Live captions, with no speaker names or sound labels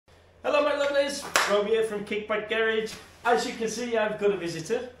viewers, Rob here from Kickback Garage. As you can see, I've got a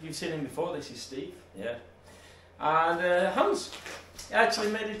visitor. You've seen him before. This is Steve. Yeah. And Hans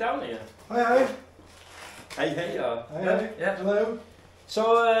actually made it down here. Hi, hi. Hey, hey, Hi, hi. Yeah. Hello.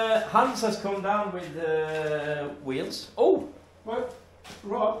 So Hans has come down with wheels. Oh! What?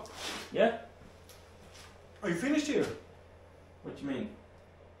 Rob, Yeah? are you finished here? What do you mean?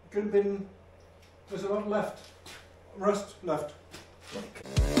 Could have been. There's a lot left. Rust left.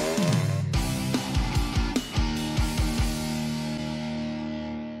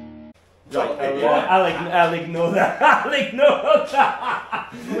 Right, I'll ignore that. I'll ignore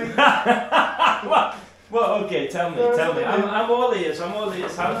that. well, okay, tell me. I'm all ears.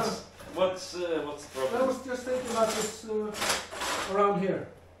 Hans. What's the problem? I was just thinking about this around here,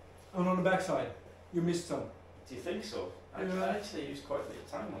 and on the back side. You missed some. Do you think so? I actually used quite a bit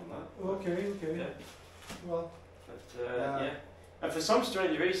of time on that. Okay. Yeah. Well. But yeah. And for some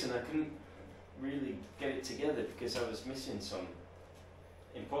strange reason, I couldn't really get it together because I was missing some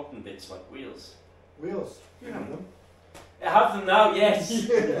important bits like wheels. Wheels. You have them. I have them now, yes.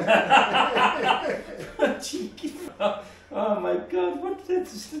 Yeah. Cheeky. Oh my God! What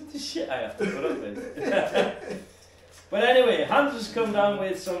the shit I have to put up with. But anyway, Hans has come down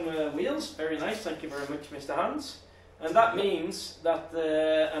with some wheels. Very nice. Thank you very much, Mr. Hans. And that means that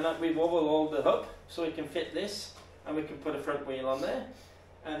we've overhauled the hub so we can fit this, and we can put a front wheel on there,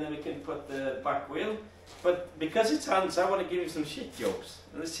 and then we can put the back wheel. But because it's Hans, I want to give him some shit jokes.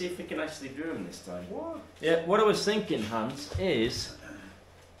 Let's see if we can actually do them this time. What? Yeah. What I was thinking, Hans, is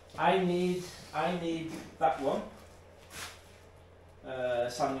I need that one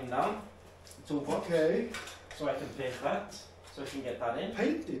sanding down. Okay. So I can paint that. So I can get that in.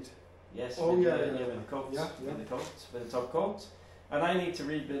 Painted. Yes. Oh, with yeah, the, yeah. with the coat. Yeah, with the coat, with the top coat. And I need to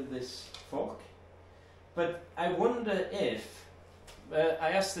rebuild this fork. But I wonder if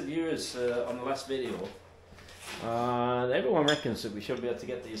I asked the viewers on the last video. Everyone reckons that we should be able to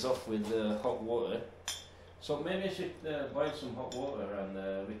get these off with hot water. So maybe I should buy some hot water, and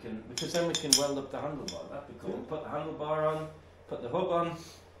because then we can weld up the handlebar. That'd be cool. Put the handlebar on, put the hub on,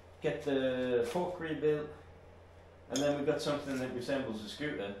 get the fork rebuilt, and then we've got something that resembles a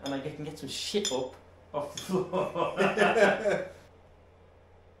scooter, and I can get some shit up off the floor.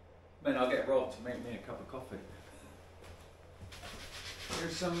 Then I'll get Rob to make me a cup of coffee.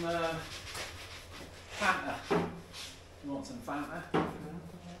 Here's some Fanta. You want some Fanta?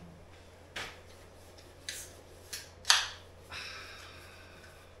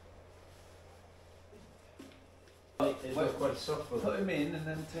 They look quite soft. Put them in and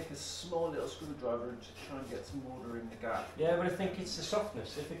then take a small little screwdriver and just try and get some water in the gap. Yeah, but I think it's the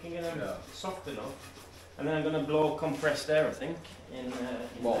softness. If we can get them soft enough, and then I'm going to blow compressed air, I think, in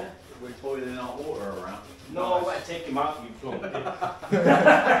what? there. We're boiling hot water around. No, Nice. I take him out, you plump.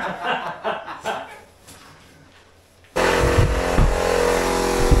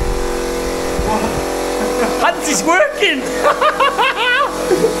 Hans is working!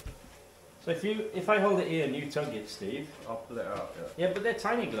 So if I hold it here and you tug it, Steve. I'll pull it out. Yeah, but they're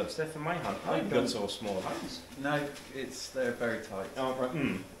tiny gloves. They're for my hand. I've got so small hands. No, they're very tight. Oh, right.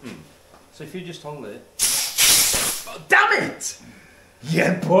 So if you just hold it. Oh, damn it!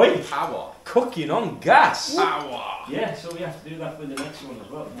 Yeah, boy. Power. Cooking on gas. Power. Yeah, so we have to do that with the next one as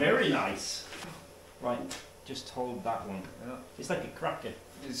well. Very nice. Right, just hold that one. Yeah. It's like a cracker.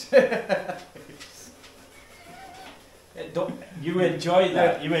 You enjoy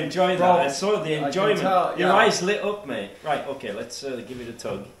that. Yeah. You enjoy that. Well, I saw the enjoyment. Tell, Your eyes lit up, mate. Right, okay, let's give it a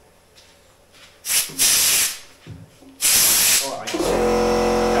tug. Alright.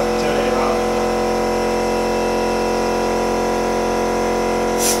 Have to turn it around.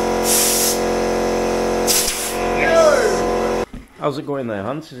 How's it going there,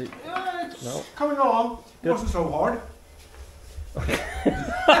 Hans? Is it? Yeah, it's No. coming on. It Good. wasn't so hard.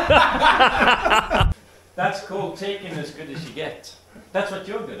 That's called taking as good as you get. That's what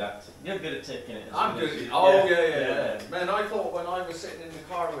you're good at. You're good at taking it as I'm good as good. you Oh get. yeah. Man, I thought when I was sitting in the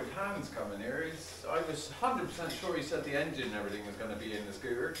car with Hans coming here, I was 100% sure he said the engine and everything was going to be in the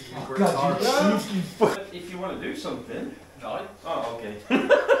scooter. He worked hard. But if you want to do something. No. Oh, okay.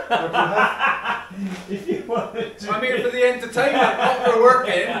 If you want to do I'm here for the entertainment, not for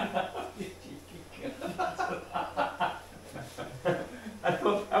working.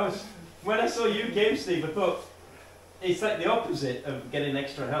 When I saw you game, Steve, I thought it's like the opposite of getting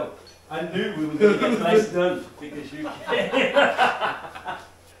extra help. I knew we were going to get less done because you.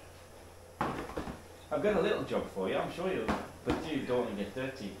 I've got a little job for you. I'm sure you'll, but you don't want to get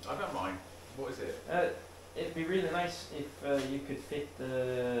dirty. I don't mind. What is it? It'd be really nice if you could fit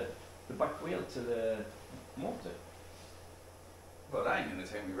the back wheel to the motor. Well, that ain't gonna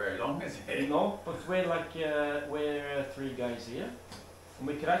take me very long, is it? No, but we're like we're 3 guys here, and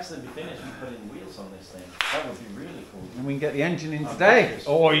we could actually be finished and putting wheels on this thing. That would be really cool. And we can get the engine in today.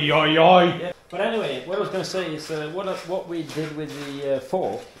 Oi, oi, oi! Yeah. But anyway, what I was going to say is what we did with the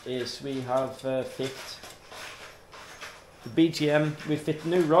fork is we have fit the BGM. We fit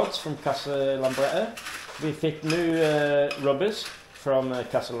new rods from Casa Lambretta. We fit new rubbers from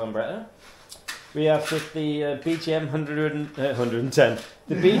Casa Lambretta. We have fit the BGM 110.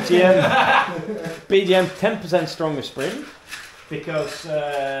 The BGM BGM 10% stronger spring because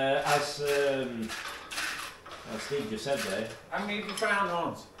as Steve just said there. How many have you found,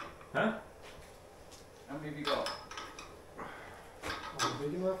 Hans? Huh? How many have you got?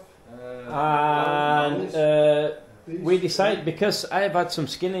 Big enough? We decided, because I have had some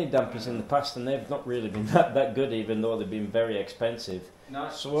skinny dampers in the past and they've not really been that good, even though they've been very expensive. No,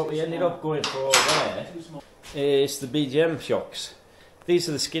 So what we ended up going for there is the BGM shocks. These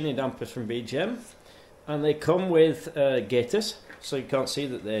are the skinny dampers from BGM, and they come with gaiters, so you can't see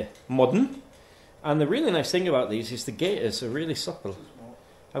that they're modern. And the really nice thing about these is the gaiters are really supple.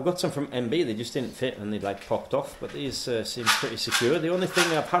 I've got some from MB, they just didn't fit and they like popped off, but these seem pretty secure. The only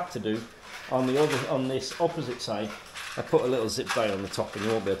thing I've had to do on this opposite side, I put a little zip tie on the top, and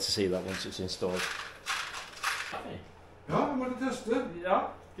you won't be able to see that once it's installed. Ja, maar dat is de.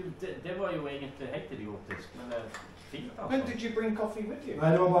 Ja, det var ju inget jätteidiotiskt, men fint alltså. When did you bring coffee with you?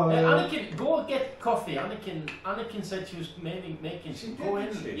 Nej, det var bara... Anniken, go get coffee. Anniken said she was making. She go did,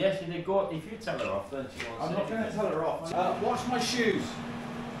 in. didn't she? Yeah, she did. Go. If you tell her off, then she won't I'm say not going to anything. tell her off. Watch my shoes.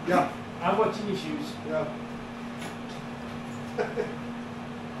 Ja. I'm watching your shoes. Ja.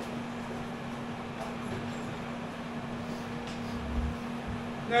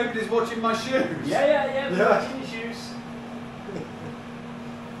 Nobody's watching my shoes. Yeah. We're watching your shoes.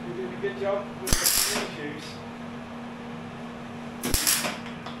 You're doing a good job with your shoes.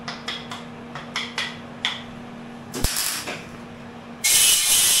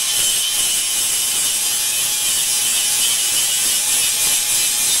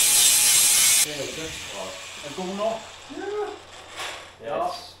 Going off.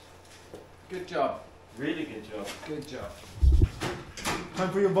 Yes. Good job. Really good job. Good job. Time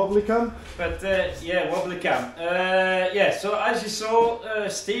for your bubbly cam. But yeah, wobbly cam. Yeah, so as you saw,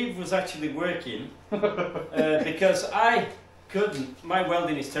 Steve was actually working because I couldn't. My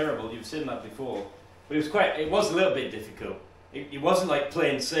welding is terrible. You've seen that before, but it was a little bit difficult. It wasn't like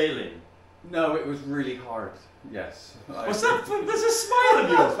plain sailing. No, it was really hard. Yes. What's that? There's a smile of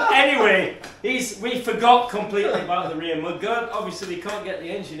yours. Anyway, we forgot completely about the rear mudguard. Obviously, we can't get the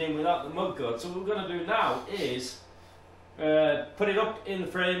engine in without the mudguard. So what we're going to do now is put it up in the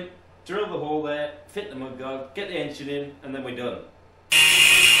frame, drill the hole there, fit the mudguard, get the engine in, and then we're done.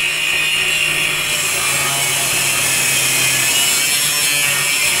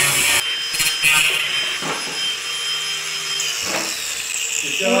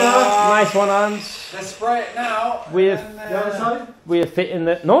 Nice one, Hans. Let's spray it now. We're fitting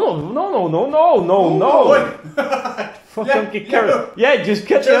the no. Fucking get carried. Yeah, just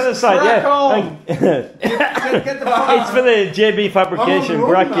cut the other side. Yeah. Get the primer. It's for the JB fabrication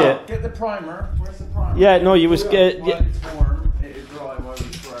bracket. Get the primer. Where's the primer? Yeah, no, you was. While it's warm, it'll dry while we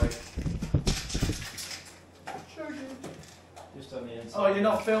spray. Just on the inside. Oh, you're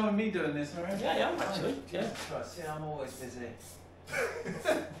not filming me doing this, are you? Yeah, I'm actually. Yeah. See, I'm always busy.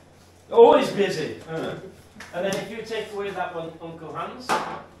 Always busy. And then if you take away that one, Uncle Hans,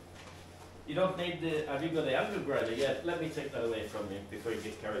 you don't need the. Have you got the angle grinder? Yeah, let me take that away from you before you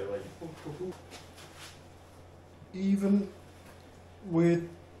get carried away. Even with,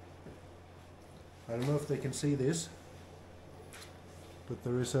 I don't know if they can see this, but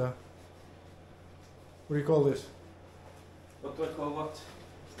there is a, what do you call this? What do I call what?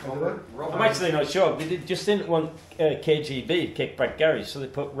 Robert. I'm actually not sure. They just didn't want KGB, Kickback Garage, so they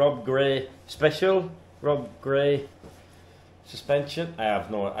put Rob Gray Special, Rob Gray Suspension.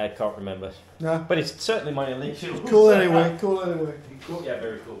 I can't remember. Nah. But it's certainly my initial. Cool anyway. Yeah,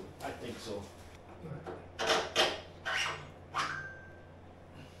 very cool. I think so.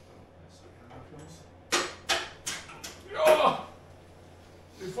 Oh!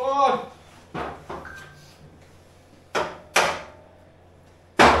 It's on!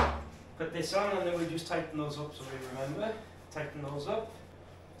 Put this on and then we just tighten those up so we remember. Tighten those up.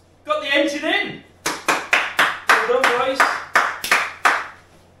 Got the engine in! Well done, boys.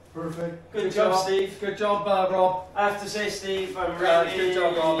 Perfect. Good job, Steve. Good job, Rob. I have to say, Steve, I'm really... Good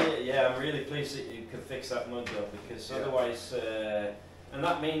job, Rob. Yeah, I'm really pleased that you could fix that mud job because otherwise... and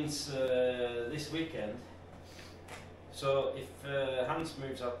that means this weekend. So if Hans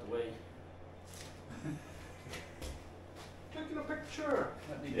moves out the way... Taking a picture.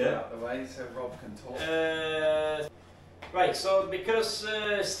 Let me Yeah. get out the way so Rob can talk. Right, so because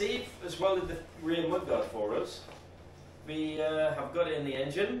Steve has welded the rear mudguard for us, we have got it in the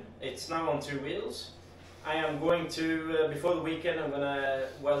engine. It's now on 2 wheels. I am going to, before the weekend, I'm going to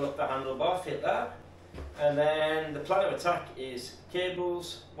weld up the handlebar, fit that. And then the plan of attack is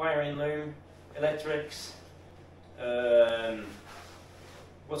cables, wiring loom, electrics,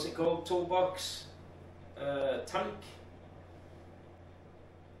 what's it called, toolbox, tank.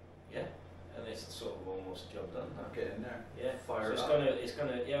 Yeah, and it's sort of almost job done. I'll get in there. Yeah, Fire so it up. it's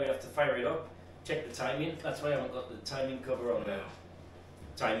gonna, yeah, we have to fire it up, check the timing. That's why I haven't got the timing cover on there.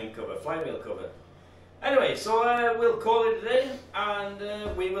 Timing cover, flywheel cover. Anyway, so we'll call it a day, and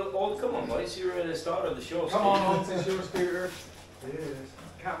we will all come on, boys. You're at the start of the show. Come on, Steve. it's your scooter. It is.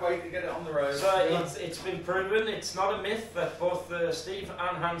 Can't wait to get it on the road. So it's been proven, it's not a myth that both Steve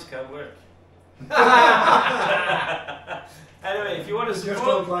and Hans can work. Anyway, if you want to Just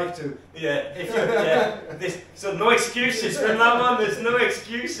support, don't like to. yeah, if you, yeah, so no excuses from now on. There's no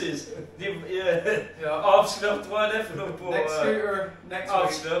excuses. Yeah. Avslöpt, vad är det för något på? Next scooter, next week.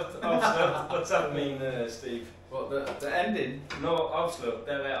 Avslöpt. What's that mean, Steve? What, the ending? No, avslöpt.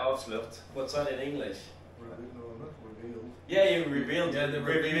 Det är avslöpt. What's that in English? No, not revealed. Yeah, you revealed. Yeah, they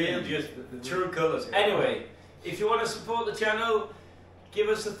revealed your true colours. Anyway, if you want to support the channel, give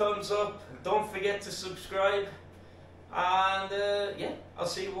us a thumbs up. Don't forget to subscribe. And yeah, I'll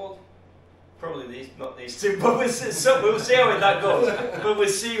see you all. Probably not these two, but we'll see how that goes. But we'll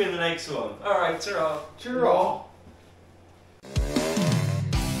see you in the next one. All right, ta-ra. Cheerio.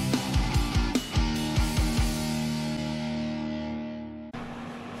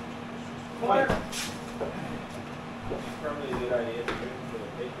 Fire. Probably a good idea to move the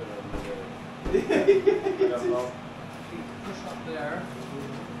paper and I don't know. Push up there.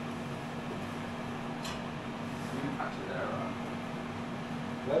 You can catch it there, right?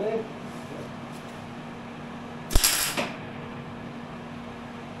 Ready?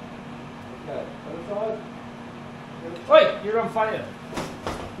 Okay, other side. Wait, you're on fire.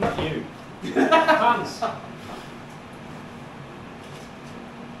 Not you. Hans.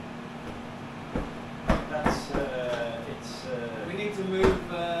 That's it's. We need to move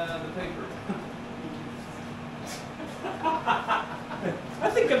the paper. I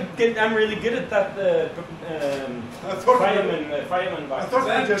think I'm really good at that. I thought Fireman I back. thought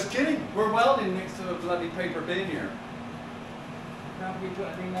you were just kidding. We're welding next to a bloody paper bin here. Can't we put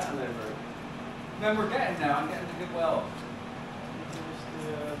anything that over? Then we're getting now. I'm getting a good weld.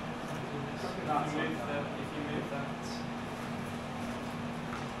 If you move that.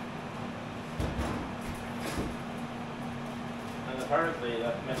 And apparently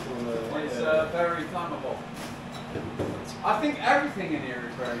that metal. It's very flammable. I think everything in here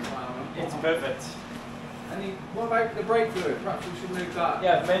is very flammable. It's perfect. What about the brake fluid? Perhaps we should move that.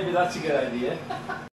 Yeah, maybe that's a good idea.